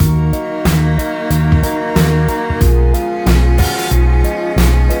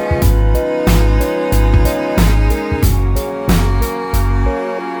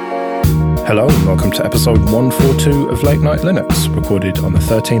welcome to episode 142 of Late Night Linux, recorded on the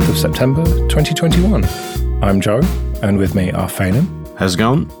 13th of September 2021. I'm Joe, and with me are Phelan. How's it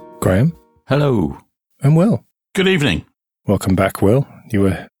going? Graham. Hello. And Will. Good evening. Welcome back, Will. You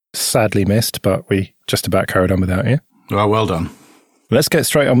were sadly missed, but we just about carried on without you. Well done. Let's get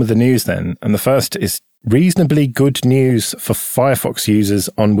straight on with the news then. And the first is reasonably good news for Firefox users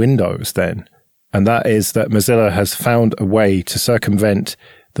on Windows then. And that is that Mozilla has found a way to circumvent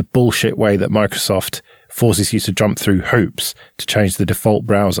the bullshit way that Microsoft forces you to jump through hoops to change the default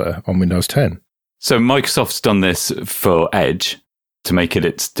browser on Windows 10. So Microsoft's done this for Edge to make it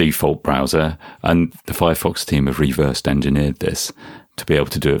its default browser, and the Firefox team have reversed engineered this to be able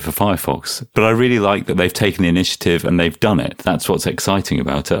to do it for Firefox. But I really like that they've taken the initiative and they've done it. That's what's exciting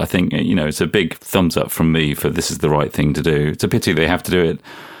about it. I think, it's a big thumbs up from me for this is the right thing to do. It's a pity they have to do it.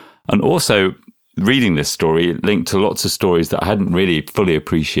 And also, reading this story linked to lots of stories that I hadn't really fully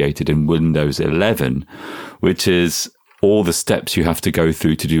appreciated in Windows 11, which is all the steps you have to go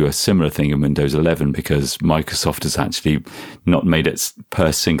through to do a similar thing in Windows 11, because Microsoft has actually not made it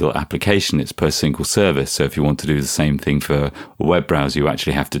per single application, it's per single service. So if you want to do the same thing for a web browser, you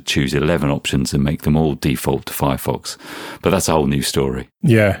actually have to choose 11 options and make them all default to Firefox. But that's a whole new story.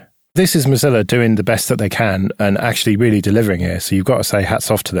 Yeah. This is Mozilla doing the best that they can and actually really delivering here. So you've got to say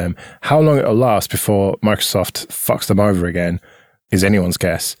hats off to them. How long it'll last before Microsoft fucks them over again is anyone's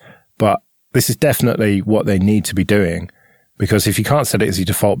guess. But this is definitely what they need to be doing, because if you can't set it as your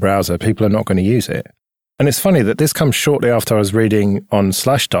default browser, people are not going to use it. And it's funny that this comes shortly after I was reading on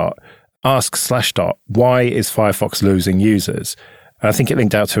Slashdot, ask Slashdot, why is Firefox losing users? I think it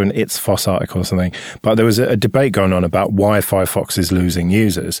linked out to an It's FOSS article or something. But there was a debate going on about why Firefox is losing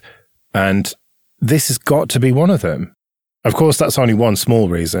users. And this has got to be one of them. Of course, that's only one small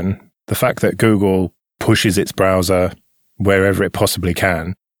reason. The fact that Google pushes its browser wherever it possibly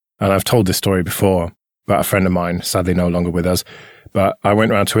can. And I've told this story before about a friend of mine, sadly no longer with us. But I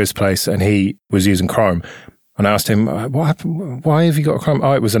went round to his place and he was using Chrome. And I asked him, what happened? Why have you got Chrome?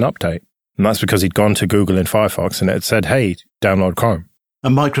 Oh, it was an update. And that's because he'd gone to Google in Firefox and it had said, hey, download Chrome.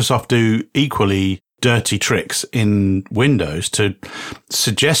 And Microsoft do equally dirty tricks in Windows to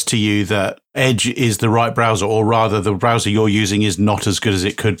suggest to you that Edge is the right browser, or rather the browser you're using is not as good as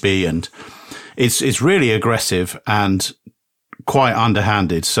it could be. And it's really aggressive and quite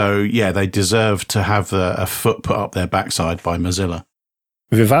underhanded. So, yeah, they deserve to have a foot put up their backside by Mozilla.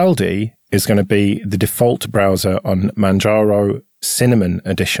 Vivaldi is going to be the default browser on Manjaro Cinnamon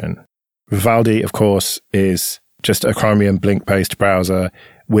Edition. Vivaldi, of course, is just a Chromium Blink-based browser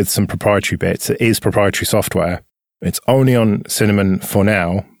with some proprietary bits. It is proprietary software. It's only on Cinnamon for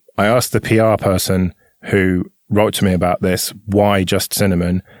now. I asked the PR person who wrote to me about this, why just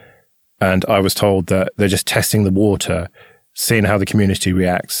Cinnamon? And I was told that they're just testing the water, seeing how the community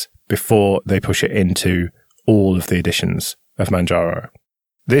reacts before they push it into all of the editions of Manjaro.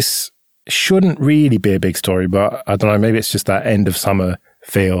 This shouldn't really be a big story, but I don't know, maybe it's just that end of summer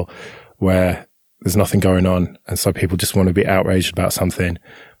feel where there's nothing going on, and so people just want to be outraged about something.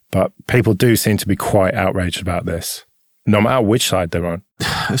 But people do seem to be quite outraged about this, no matter which side they're on.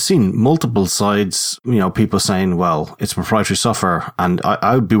 I've seen multiple sides, people saying, well, it's proprietary software. And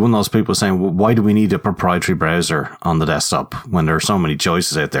I would be one of those people saying, well, why do we need a proprietary browser on the desktop when there are so many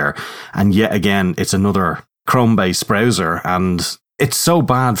choices out there? And yet again, it's another Chrome-based browser. And it's so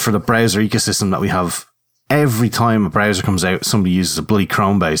bad for the browser ecosystem that we have. Every time a browser comes out, somebody uses a bloody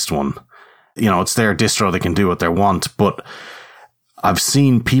Chrome-based one. It's their distro, they can do what they want, but I've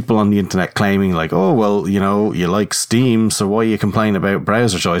seen people on the internet claiming like, oh, well, you like Steam, so why are you complaining about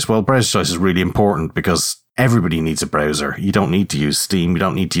browser choice? Well, browser choice is really important because everybody needs a browser. You don't need to use Steam. You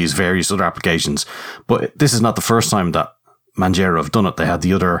don't need to use various other applications. But this is not the first time that Manjaro have done it. They had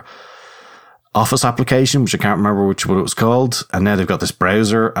the other Office application, which I can't remember what it was called. And now they've got this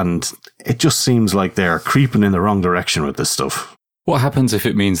browser, and it just seems like they're creeping in the wrong direction with this stuff. What happens if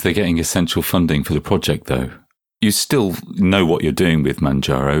it means they're getting essential funding for the project, though? You still know what you're doing with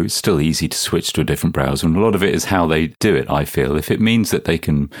Manjaro. It's still easy to switch to a different browser. And a lot of it is how they do it, I feel. If it means that they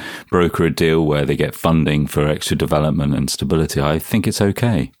can broker a deal where they get funding for extra development and stability, I think it's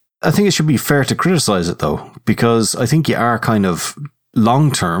okay. I think it should be fair to criticize it, though, because I think you are kind of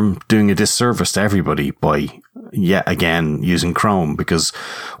long-term doing a disservice to everybody by, yet again, using Chrome, because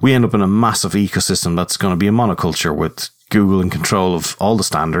we end up in a massive ecosystem that's going to be a monoculture with Google in control of all the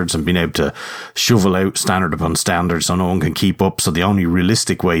standards and being able to shovel out standard upon standard so no one can keep up. So the only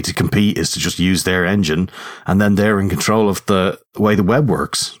realistic way to compete is to just use their engine, and then they're in control of the way the web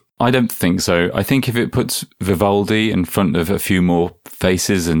works. I don't think so. I think if it puts Vivaldi in front of a few more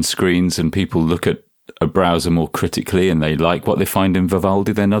faces and screens and people look at a browser more critically and they like what they find in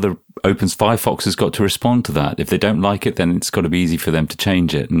Vivaldi, then Firefox has got to respond to that. If they don't like it, then it's got to be easy for them to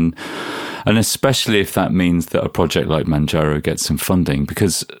change it. And especially if that means that a project like Manjaro gets some funding,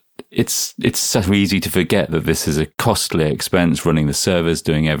 because it's so easy to forget that this is a costly expense, running the servers,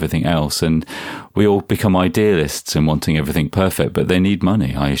 doing everything else. And we all become idealists and wanting everything perfect, but they need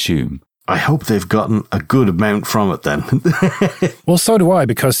money, I assume. I hope they've gotten a good amount from it then. Well, so do I,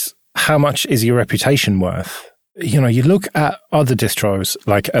 because how much is your reputation worth? You know, you look at other distros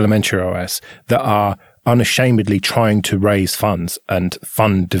like Elementary OS that are unashamedly trying to raise funds and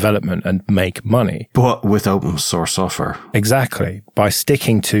fund development and make money. But with open source software. Exactly. By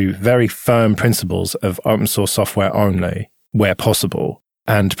sticking to very firm principles of open source software only, where possible,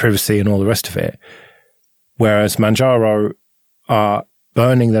 and privacy and all the rest of it. Whereas Manjaro are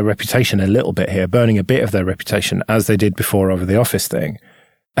burning their reputation a little bit here, burning a bit of their reputation as they did before over the Office thing.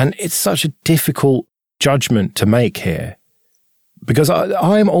 And it's such a difficult judgment to make here, because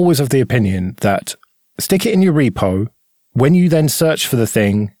I am always of the opinion that stick it in your repo. When you then search for the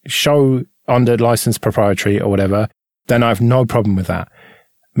thing, show under license proprietary or whatever, then I have no problem with that.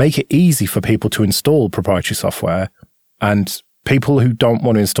 Make it easy for people to install proprietary software, and people who don't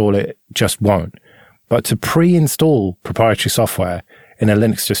want to install it just won't. But to pre-install proprietary software in a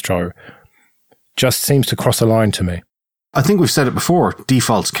Linux distro just seems to cross a line to me. I think we've said it before,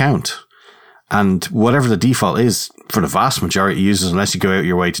 defaults count. And whatever the default is, for the vast majority of users, unless you go out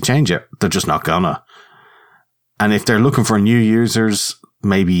your way to change it, they're just not gonna. And if they're looking for new users,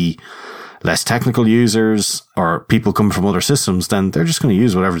 maybe less technical users, or people coming from other systems, then they're just going to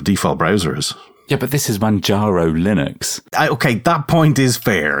use whatever the default browser is. Yeah, but this is Manjaro Linux. Okay, that point is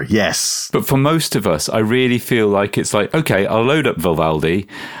fair, yes. But for most of us, I really feel like it's like, okay, I'll load up Vivaldi.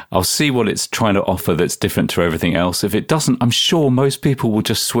 I'll see what it's trying to offer that's different to everything else. If it doesn't, I'm sure most people will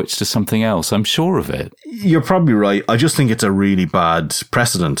just switch to something else. I'm sure of it. You're probably right. I just think it's a really bad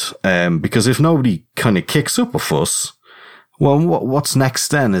precedent. Because if nobody kind of kicks up a fuss, well, what's next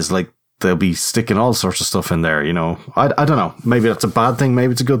then is like, they'll be sticking all sorts of stuff in there, you know. I don't know. Maybe that's a bad thing.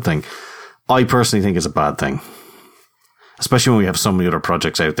 Maybe it's a good thing. I personally think it's a bad thing, especially when we have so many other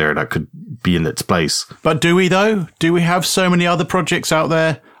projects out there that could be in its place. But do we, though? Do we have so many other projects out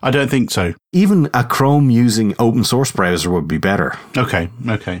there? I don't think so. Even a Chrome using open source browser would be better. Okay,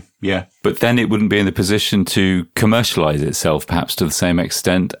 yeah. But then it wouldn't be in the position to commercialize itself, perhaps to the same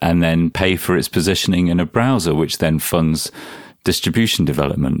extent, and then pay for its positioning in a browser, which then funds distribution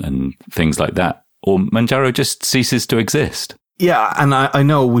development and things like that. Or Manjaro just ceases to exist. Yeah, and I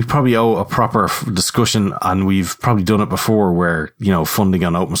know we probably owe a proper discussion, and we've probably done it before where, you know, funding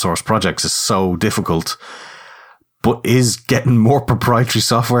on open source projects is so difficult. But is getting more proprietary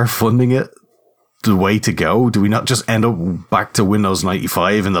software funding it the way to go? Do we not just end up back to Windows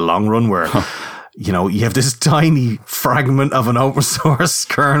 95 in the long run where, you know, you have this tiny fragment of an open source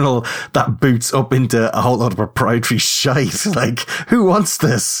kernel that boots up into a whole lot of proprietary shite? Like, who wants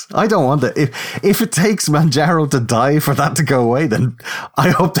this? I don't want it. If it takes Manjaro to die for that to go away, then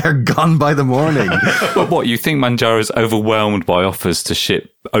I hope they're gone by the morning. But what, you think Manjaro is overwhelmed by offers to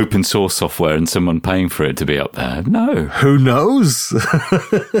ship open source software and someone paying for it to be up there? No. Who knows?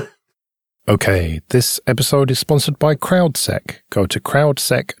 Okay, this episode is sponsored by CrowdSec. Go to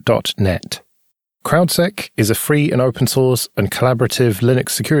crowdsec.net. CrowdSec is a free and open source and collaborative Linux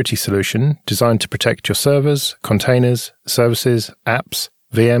security solution designed to protect your servers, containers, services, apps,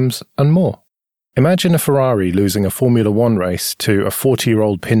 VMs, and more. Imagine a Ferrari losing a Formula One race to a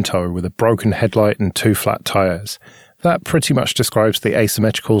 40-year-old Pinto with a broken headlight and 2 flat tires. That pretty much describes the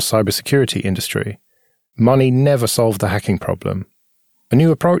asymmetrical cybersecurity industry. Money never solved the hacking problem. A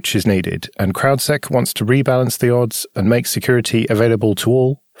new approach is needed, and CrowdSec wants to rebalance the odds and make security available to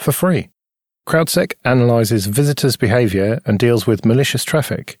all for free. CrowdSec analyzes visitors' behavior and deals with malicious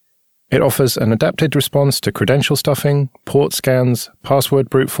traffic. It offers an adapted response to credential stuffing, port scans, password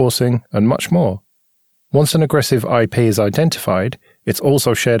brute forcing, and much more. Once an aggressive IP is identified, it's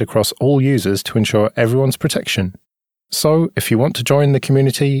also shared across all users to ensure everyone's protection. So, if you want to join the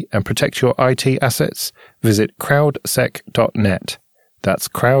community and protect your IT assets, visit crowdsec.net. That's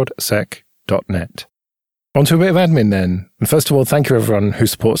crowdsec.net. On to a bit of admin then. And first of all, thank you everyone who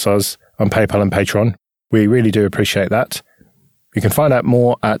supports us on PayPal and Patreon. We really do appreciate that. You can find out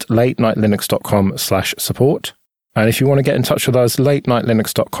more at latenightlinux.com/support. And if you want to get in touch with us,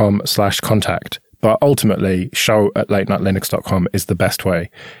 latenightlinux.com/contact. But ultimately, show@latenightlinux.com is the best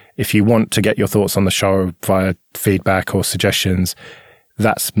way. If you want to get your thoughts on the show via feedback or suggestions,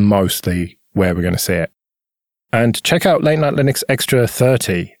 that's mostly where we're going to see it. And check out Late Night Linux Extra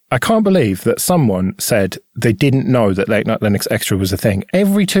 30. I can't believe that someone said they didn't know that Late Night Linux Extra was a thing.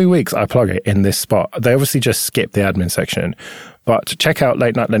 Every 2 weeks I plug it in this spot. They obviously just skip the admin section. But check out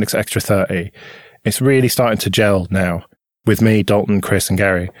Late Night Linux Extra 30. It's really starting to gel now with me, Dalton, Chris and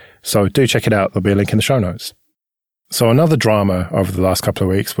Gary. So do check it out. There'll be a link in the show notes. So another drama over the last couple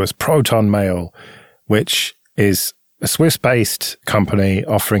of weeks was Proton Mail, which is a Swiss-based company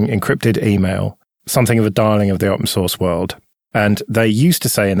offering encrypted email, something of a darling of the open source world. And they used to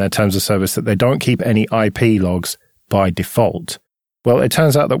say in their terms of service that they don't keep any IP logs by default. Well, it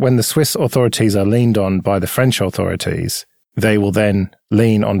turns out that when the Swiss authorities are leaned on by the French authorities, they will then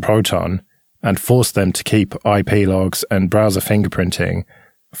lean on Proton and force them to keep IP logs and browser fingerprinting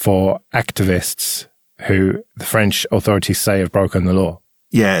for activists who the French authorities say have broken the law.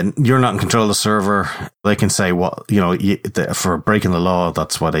 Yeah, you're not in control of the server. They can say what, for breaking the law,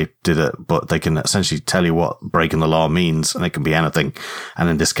 that's why they did it. But they can essentially tell you what breaking the law means, and it can be anything. And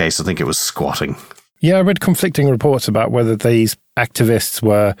in this case, I think it was squatting. Yeah, I read conflicting reports about whether these activists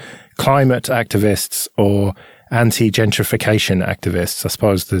were climate activists or anti-gentrification activists. I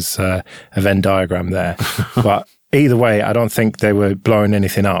suppose there's a Venn diagram there. But either way, I don't think they were blowing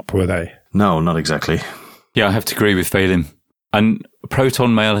anything up, were they? No, not exactly. Yeah, I have to agree with Phelim. And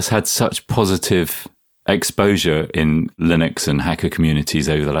Proton Mail has had such positive exposure in Linux and hacker communities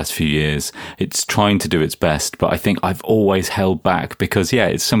over the last few years. It's trying to do its best, but I think I've always held back because,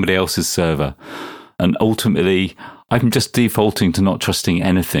 it's somebody else's server. And ultimately, I'm just defaulting to not trusting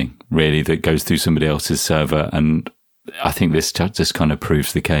anything, really, that goes through somebody else's server. And I think this just kind of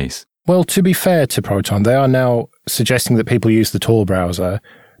proves the case. Well, to be fair to Proton, they are now suggesting that people use the Tor browser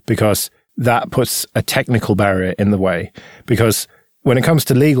because that puts a technical barrier in the way. Because when it comes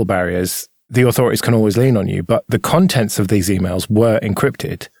to legal barriers, the authorities can always lean on you, but the contents of these emails were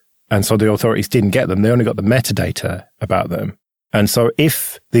encrypted. And so the authorities didn't get them. They only got the metadata about them. And so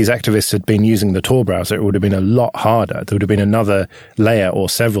if these activists had been using the Tor browser, it would have been a lot harder. There would have been another layer or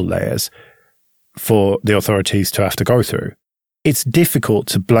several layers for the authorities to have to go through. It's difficult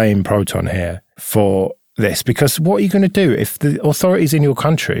to blame Proton here for this, because what are you going to do if the authorities in your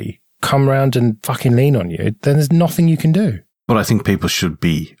country come around and fucking lean on you? Then there's nothing you can do. But I think people should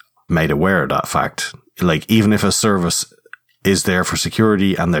be made aware of that fact. Like, even if a service is there for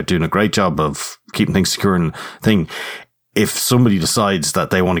security and they're doing a great job of keeping things secure and thing, if somebody decides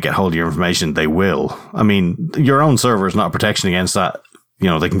that they want to get hold of your information, they will. I mean, your own server is not protection against that.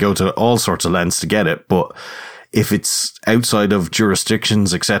 They can go to all sorts of lengths to get it, but if it's outside of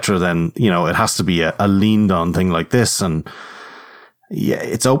jurisdictions, etc., then, it has to be a leaned on thing like this. And yeah,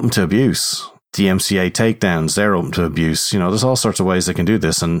 it's open to abuse. DMCA takedowns, they're open to abuse. There's all sorts of ways they can do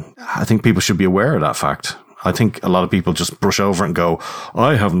this. And I think people should be aware of that fact. I think a lot of people just brush over it and go,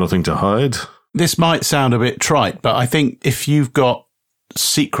 I have nothing to hide. This might sound a bit trite, but I think if you've got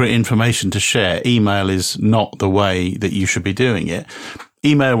secret information to share, email is not the way that you should be doing it.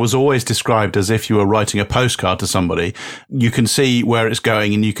 Email was always described as if you were writing a postcard to somebody. You can see where it's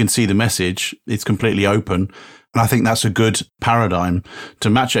going and you can see the message. It's completely open. And I think that's a good paradigm to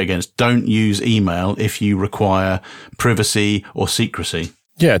match it against. Don't use email if you require privacy or secrecy.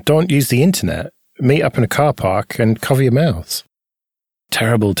 Yeah, don't use the internet. Meet up in a car park and cover your mouths.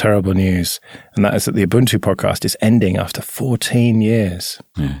 Terrible, terrible news. And that is that the Ubuntu podcast is ending after 14 years.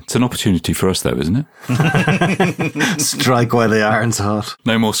 Yeah, it's an opportunity for us, though, isn't it? Strike while the iron's hot.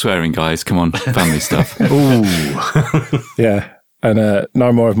 No more swearing, guys. Come on, family stuff. Ooh. Yeah. And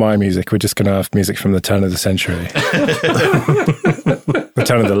no more of my music. We're just going to have music from the turn of the century. The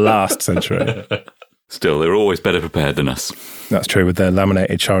turn of the last century. Still, they're always better prepared than us. That's true, with their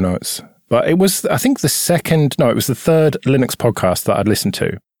laminated show notes. But it was, I think, it was the third Linux podcast that I'd listened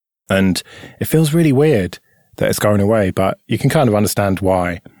to. And it feels really weird that it's going away, but you can kind of understand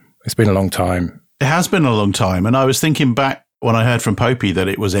why. It's been a long time. It has been a long time. And I was thinking back when I heard from Popey that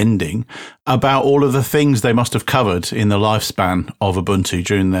it was ending, about all of the things they must have covered in the lifespan of Ubuntu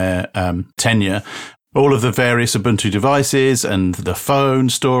during their tenure. All of the various Ubuntu devices and the phone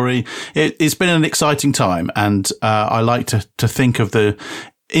story. It's been an exciting time. And I like to think of the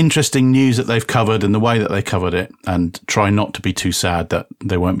interesting news that they've covered and the way that they covered it, and try not to be too sad that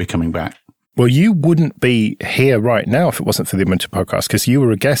they won't be coming back. Well, you wouldn't be here right now if it wasn't for the Ubuntu podcast, because you were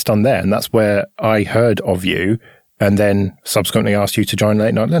a guest on there, and that's where I heard of you and then subsequently asked you to join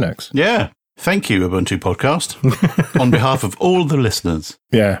Late Night Linux. Yeah. Thank you, Ubuntu podcast, on behalf of all the listeners.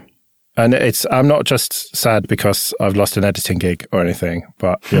 Yeah. And I'm not just sad because I've lost an editing gig or anything,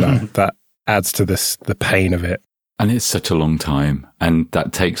 but, that adds to the pain of it. And it's such a long time, and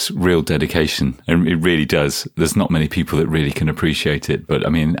that takes real dedication. And it really does. There's not many people that really can appreciate it. But I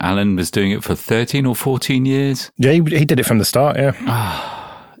mean, Alan was doing it for 13 or 14 years. Yeah, he did it from the start, yeah.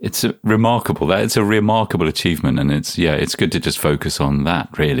 it's remarkable. It's a remarkable achievement, and it's good to just focus on that,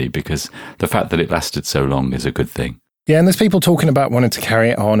 really, because the fact that it lasted so long is a good thing. Yeah, and there's people talking about wanting to carry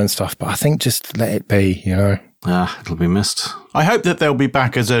it on and stuff, but I think just let it be, you know. It'll be missed. I hope that they'll be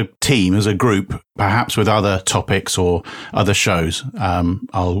back as a team, as a group, perhaps with other topics or other shows.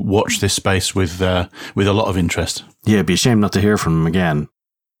 I'll watch this space with a lot of interest. Yeah, it'd be a shame not to hear from them again.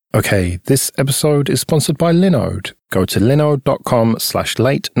 Okay, this episode is sponsored by Linode. Go to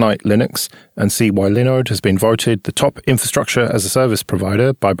linode.com/late-night-linux and see why Linode has been voted the top infrastructure as a service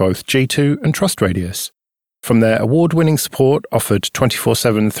provider by both G2 and TrustRadius. From their award-winning support offered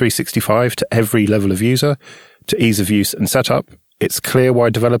 24/7 365 to every level of user, to ease of use and setup, it's clear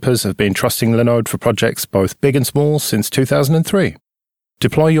why developers have been trusting Linode for projects both big and small since 2003.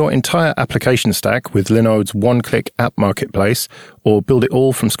 Deploy your entire application stack with Linode's one-click app marketplace, or build it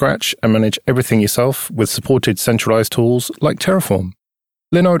all from scratch and manage everything yourself with supported centralized tools like Terraform.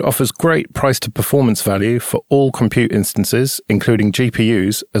 Linode offers great price-to-performance value for all compute instances, including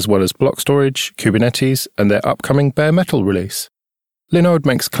GPUs, as well as block storage, Kubernetes, and their upcoming bare metal release. Linode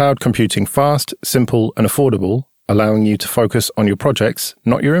makes cloud computing fast, simple, and affordable, allowing you to focus on your projects,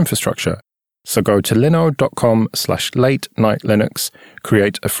 not your infrastructure. So go to linode.com/late-night-linux,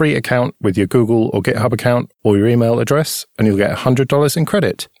 create a free account with your Google or GitHub account or your email address, and you'll get $100 in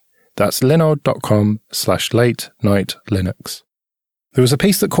credit. That's linode.com/late-night-linux. There was a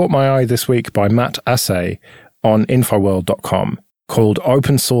piece that caught my eye this week by Matt Assay on Infoworld.com called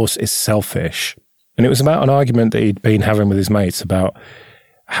Open Source is Selfish. And it was about an argument that he'd been having with his mates about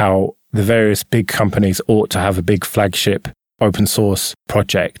how the various big companies ought to have a big flagship open source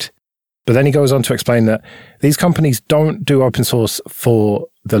project. But then he goes on to explain that these companies don't do open source for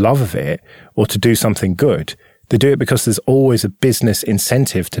the love of it or to do something good. They do it because there's always a business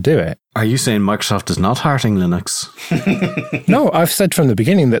incentive to do it. Are you saying Microsoft is not hearting Linux? No, I've said from the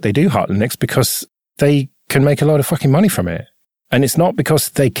beginning that they do heart Linux because they can make a lot of fucking money from it. And it's not because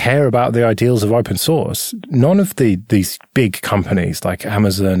they care about the ideals of open source. None of these big companies like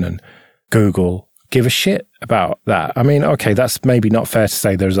Amazon and Google give a shit about that. I mean, okay, that's maybe not fair to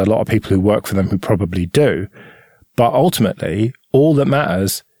say. There's a lot of people who work for them who probably do. But ultimately, all that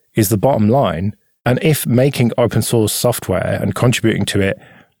matters is the bottom line. And if making open source software and contributing to it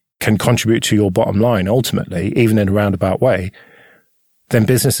can contribute to your bottom line, ultimately, even in a roundabout way, then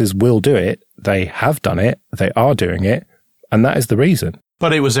businesses will do it. They have done it. They are doing it. And that is the reason.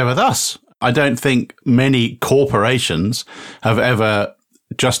 But it was ever thus. I don't think many corporations have ever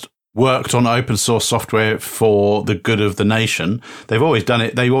just worked on open source software for the good of the nation. They've always done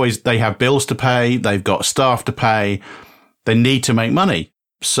it. They have bills to pay. They've got staff to pay. They need to make money.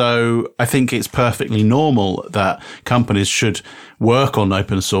 So I think it's perfectly normal that companies should work on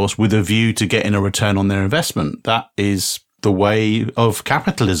open source with a view to getting a return on their investment. That is the way of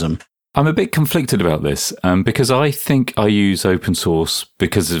capitalism. I'm a bit conflicted about this because I think I use open source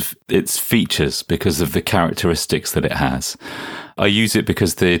because of its features, because of the characteristics that it has. I use it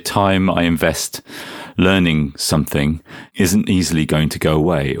because the time I invest learning something isn't easily going to go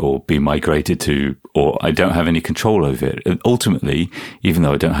away or be migrated to, or I don't have any control over it. And ultimately, even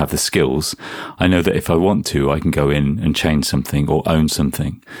though I don't have the skills, I know that if I want to, I can go in and change something or own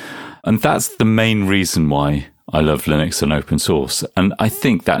something. And that's the main reason why I love Linux and open source. And I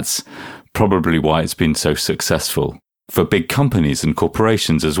think that's probably why it's been so successful for big companies and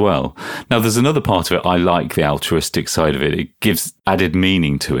corporations as well. Now, there's another part of it. I like the altruistic side of it. It gives added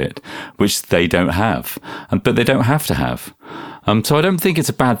meaning to it, which they don't have, but they don't have to have. So I don't think it's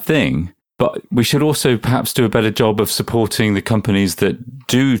a bad thing, but we should also perhaps do a better job of supporting the companies that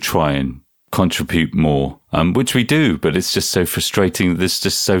do try and contribute more, which we do, but it's just so frustrating that there's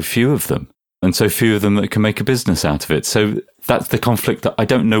just so few of them. And so few of them that can make a business out of it. So that's the conflict that I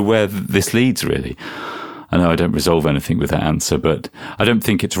don't know where this leads, really. I know I don't resolve anything with that answer, but I don't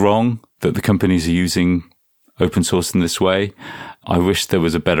think it's wrong that the companies are using open source in this way. I wish there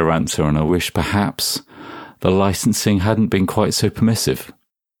was a better answer, and I wish perhaps the licensing hadn't been quite so permissive.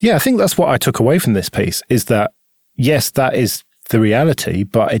 Yeah, I think that's what I took away from this piece, is that, yes, that is the reality,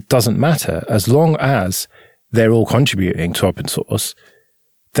 but it doesn't matter. As long as they're all contributing to open source,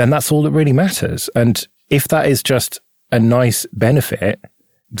 then that's all that really matters. And if that is just a nice benefit,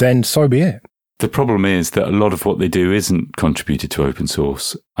 then so be it. The problem is that a lot of what they do isn't contributed to open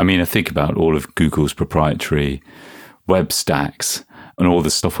source. I mean, I think about all of Google's proprietary web stacks and all the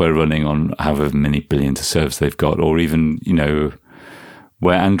software running on however many billions of servers they've got, or even, you know,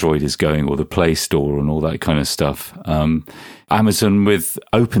 where Android is going, or the Play Store and all that kind of stuff. Amazon with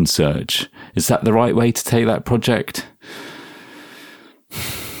OpenSearch, is that the right way to take that project?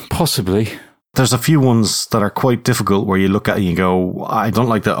 Possibly. There's a few ones that are quite difficult where you look at it and you go, I don't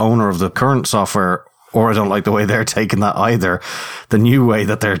like the owner of the current software, or I don't like the way they're taking that either. The new way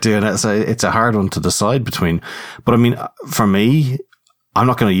that they're doing it. So it's a hard one to decide between. But I mean, for me, I'm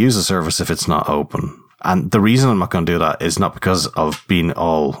not going to use a service if it's not open. And the reason I'm not going to do that is not because of being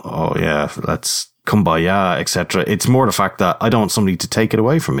all, oh yeah, let's kumbaya, etc. It's more the fact that I don't want somebody to take it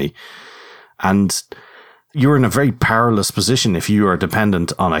away from me. And you're in a very powerless position if you are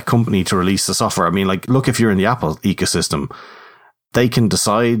dependent on a company to release the software. I mean, like, look, if you're in the Apple ecosystem, they can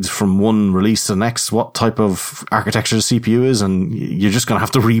decide from one release to the next what type of architecture the CPU is, and you're just going to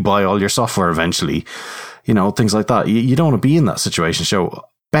have to rebuy all your software eventually. You know, things like that. You don't want to be in that situation. So,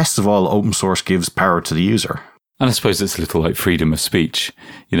 best of all, open source gives power to the user. And I suppose it's a little like freedom of speech.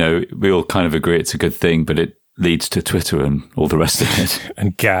 You know, we all kind of agree it's a good thing, but it leads to Twitter and all the rest of it.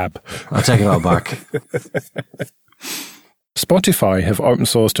 And Gab. I'll take it all back. Spotify have open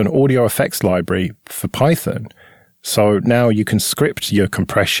sourced an audio effects library for Python. So now you can script your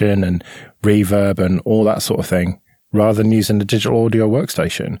compression and reverb and all that sort of thing rather than using the digital audio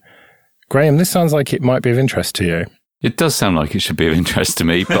workstation. Graham, this sounds like it might be of interest to you. It does sound like it should be of interest to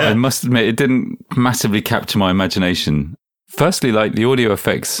me, but I must admit it didn't massively capture my imagination. Firstly, like the audio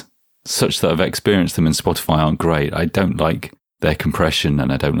effects, such that I've experienced them in Spotify, aren't great. I don't like their compression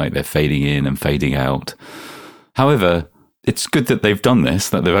and I don't like their fading in and fading out. However, it's good that they've done this,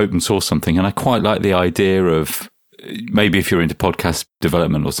 that they've open sourced something. And I quite like the idea of maybe if you're into podcast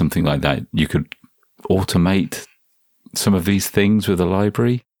development or something like that, you could automate some of these things with a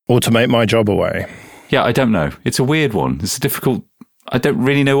library. Automate my job away. Yeah, I don't know. It's a weird one. It's difficult. I don't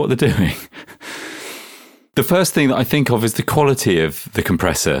really know what they're doing. The first thing that I think of is the quality of the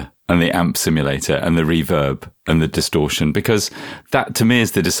compressor and the amp simulator and the reverb and the distortion, because that to me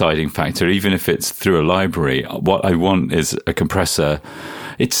is the deciding factor. Even if it's through a library, what I want is a compressor.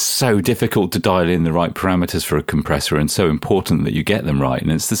 It's so difficult to dial in the right parameters for a compressor and so important that you get them right.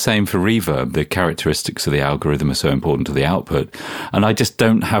 And it's the same for reverb. The characteristics of the algorithm are so important to the output. And I just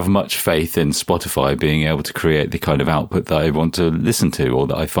don't have much faith in Spotify being able to create the kind of output that I want to listen to or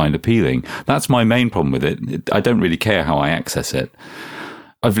that I find appealing. That's my main problem with it. I don't really care how I access it.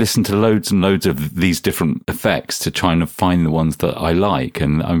 I've listened to loads and loads of these different effects to try and find the ones that I like.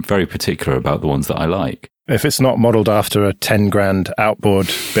 And I'm very particular about the ones that I like. If it's not modelled after a 10 grand outboard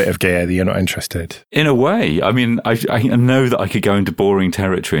bit of gear, then you're not interested. In a way. I mean, I know that I could go into boring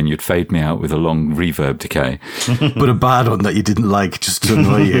territory and you'd fade me out with a long reverb decay. But a bad one that you didn't like just to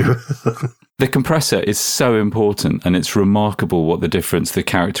annoy you. The compressor is so important, and it's remarkable what the difference, the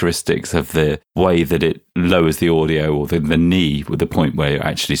characteristics of the way that it lowers the audio or the knee with the point where it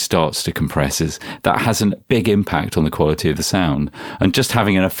actually starts to compress is, that has a big impact on the quality of the sound. And just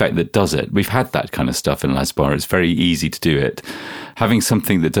having an effect that does it, we've had that kind of stuff in Lasbar. It's very easy to do it. Having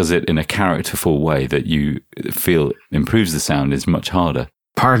something that does it in a characterful way that you feel improves the sound is much harder.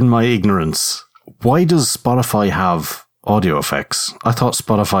 Pardon my ignorance. Why does Spotify have audio effects? I thought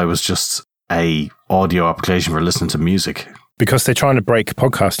Spotify was just a audio application for listening to music. Because they're trying to break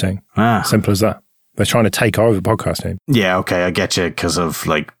podcasting. Simple as that. They're trying to take over podcasting. Yeah, okay, I get you, because of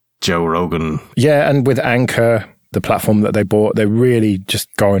like Joe Rogan. Yeah, and with Anchor, the platform that they bought, they're really just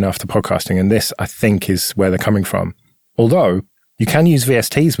going after podcasting. And this, I think, is where they're coming from. Although, you can use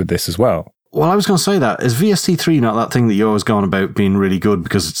VSTs with this as well. Well, I was going to say that. Is VST3 not that thing that you always gone about being really good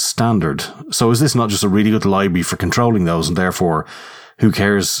because it's standard? So is this not just a really good library for controlling those, and therefore, who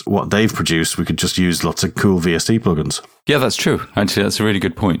cares what they've produced? We could just use lots of cool VST plugins. Yeah, that's true. Actually, that's a really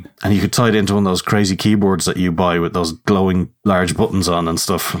good point. And you could tie it into one of those crazy keyboards that you buy with those glowing large buttons on and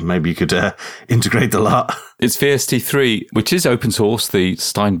stuff. Maybe you could integrate the lot. It's VST3, which is open source. The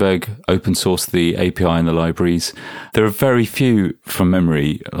Steinberg open source the API and the libraries. There are very few, from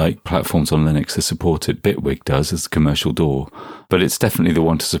memory, like platforms on Linux that support it. Bitwig does as a commercial DAW, but it's definitely the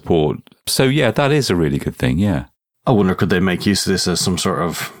one to support. So yeah, that is a really good thing, yeah. I wonder, could they make use of this as some sort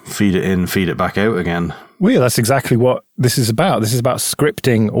of feed it in, feed it back out again? Well, yeah, that's exactly what this is about. This is about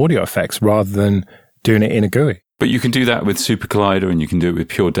scripting audio effects rather than doing it in a GUI. But you can do that with Super Collider and you can do it with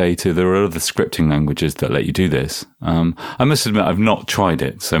Pure Data. There are other scripting languages that let you do this. I must admit, I've not tried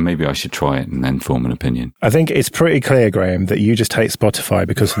it, so maybe I should try it and then form an opinion. I think it's pretty clear, Graham, that you just hate Spotify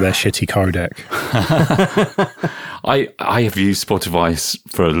because of their shitty codec. I have used Spotify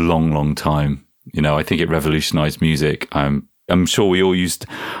for a long, long time. You know, I think it revolutionized music. I'm sure we all I used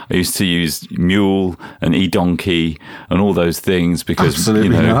to use Mule and eDonkey and all those things because, absolutely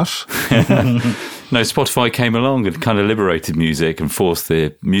not. No, Spotify came along and kind of liberated music and forced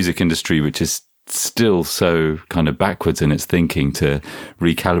the music industry, which is still so kind of backwards in its thinking to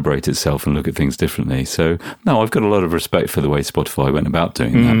recalibrate itself and look at things differently. So, no, I've got a lot of respect for the way Spotify went about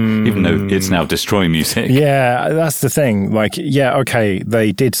doing that, even though it's now destroying music. Yeah, that's the thing. Like, yeah, okay,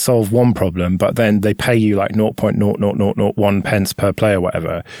 they did solve one problem, but then they pay you like 0.00001 pence per play or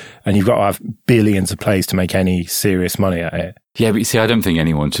whatever, and you've got to have billions of plays to make any serious money at it. Yeah, but you see, I don't think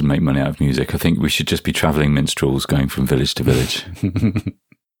anyone should make money out of music. I think we should just be travelling minstrels going from village to village.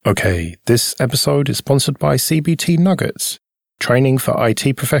 Okay, this episode is sponsored by CBT Nuggets, training for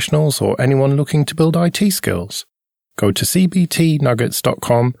IT professionals or anyone looking to build IT skills. Go to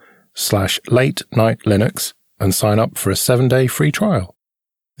cbtnuggets.com/late-night-linux and sign up for a 7-day free trial.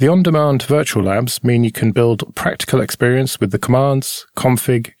 The on-demand virtual labs mean you can build practical experience with the commands,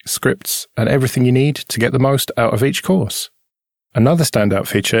 config, scripts, and everything you need to get the most out of each course. Another standout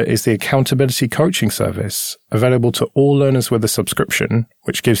feature is the accountability coaching service, available to all learners with a subscription,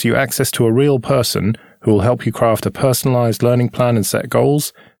 which gives you access to a real person who will help you craft a personalized learning plan and set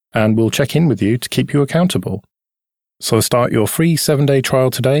goals, and will check in with you to keep you accountable. So start your free 7-day trial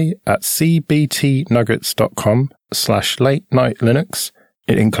today at cbtnuggets.com/late-night-linux.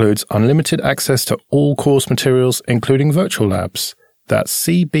 It includes unlimited access to all course materials, including virtual labs. That's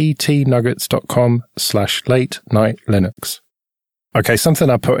cbtnuggets.com/late-night-linux. Okay, something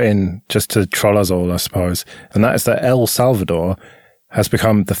I put in just to troll us all, I suppose, and that is that El Salvador has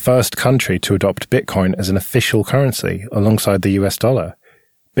become the first country to adopt Bitcoin as an official currency alongside the US dollar.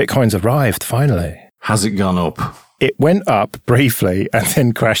 Bitcoin's arrived, finally. Has it gone up? It went up briefly and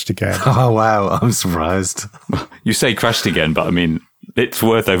then crashed again. Oh, wow. I'm surprised. You say crashed again, but I mean, it's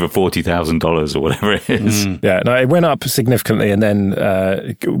worth over $40,000 or whatever it is. Yeah, no, it went up significantly and then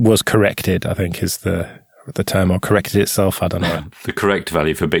was corrected, I think is the term, or corrected itself, I don't know. The correct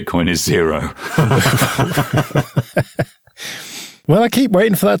value for Bitcoin is 0. Well, I keep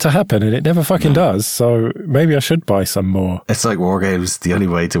waiting for that to happen and it never fucking does, so maybe I should buy some more. It's like war games. The only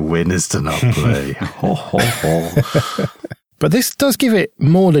way to win is to not play. Ho, ho, ho. But this does give it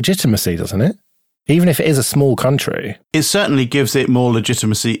more legitimacy, doesn't it? Even if it is a small country. It certainly gives it more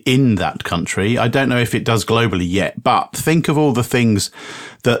legitimacy in that country. I don't know if it does globally yet, but think of all the things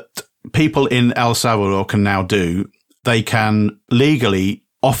that people in El Salvador can now do. They can legally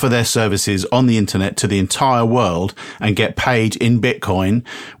offer their services on the internet to the entire world and get paid in Bitcoin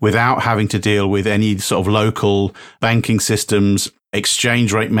without having to deal with any sort of local banking systems,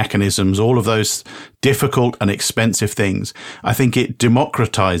 exchange rate mechanisms, all of those difficult and expensive things. I think it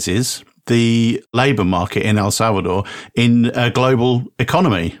democratizes the labor market in El Salvador in a global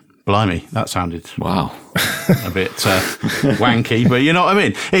economy. Blimey, that sounded wow a bit wanky, but you know what I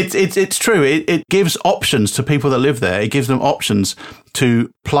mean. It's true. It gives options to people that live there. It gives them options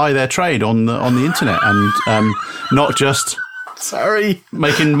to ply their trade on the internet and not just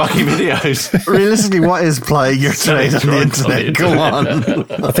making mucky videos. Realistically, what is plying your trade on the internet? Come on.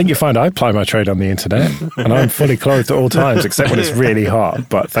 I think you find I ply my trade on the internet and I'm fully clothed at all times except when it's really hot,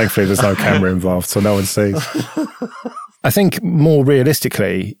 but thankfully there's no camera involved so no one sees. I think more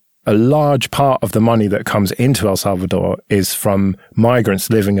realistically, a large part of the money that comes into El Salvador is from migrants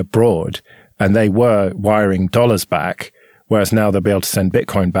living abroad, and they were wiring dollars back, whereas now they'll be able to send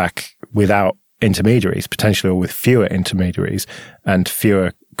Bitcoin back without intermediaries, potentially, or with fewer intermediaries and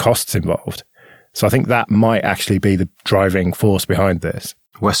fewer costs involved. So I think that might actually be the driving force behind this.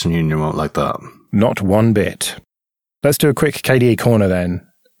 Western Union won't like that. Not one bit. Let's do a quick KDE corner then.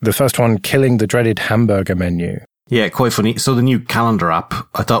 The first one, killing the dreaded hamburger menu. Yeah, quite funny. So the new calendar app,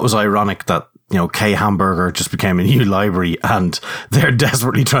 I thought it was ironic that, you know, K Hamburger just became a new library and they're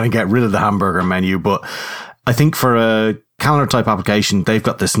desperately trying to get rid of the hamburger menu. But I think for a calendar type application, they've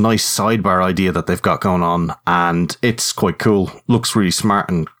got this nice sidebar idea that they've got going on and it's quite cool. Looks really smart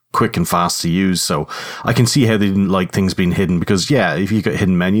and quick and fast to use. So I can see how they didn't like things being hidden because, yeah, if you get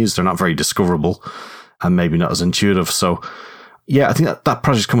hidden menus, they're not very discoverable and maybe not as intuitive. So yeah, I think that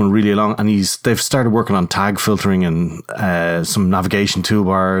project's coming really along and they've started working on tag filtering and some navigation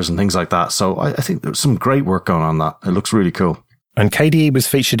toolbars and things like that. So I think there's some great work going on that. It looks really cool. And KDE was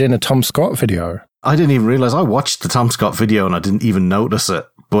featured in a Tom Scott video. I didn't even realize. I watched the Tom Scott video and I didn't even notice it.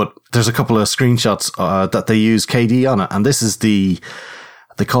 But there's a couple of screenshots that they use KDE on it. And this is they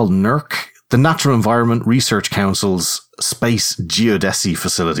call NERC, the Natural Environment Research Council's Space Geodesy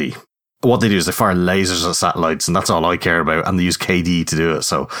facility. What they do is they fire lasers at satellites, and that's all I care about. And they use KDE to do it.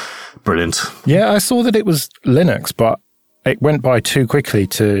 So brilliant. Yeah, I saw that it was Linux, but it went by too quickly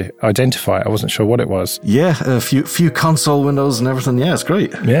to identify it. I wasn't sure what it was. Yeah, a few console windows and everything. Yeah, it's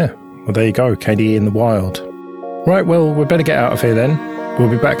great. Yeah. Well, there you go. KDE in the wild. Right, well, we better get out of here then.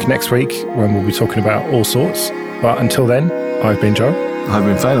 We'll be back next week when we'll be talking about all sorts. But until then, I've been Joe. I've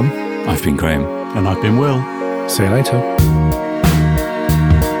been Phelan. I've been Graham. And I've been Will. See you later.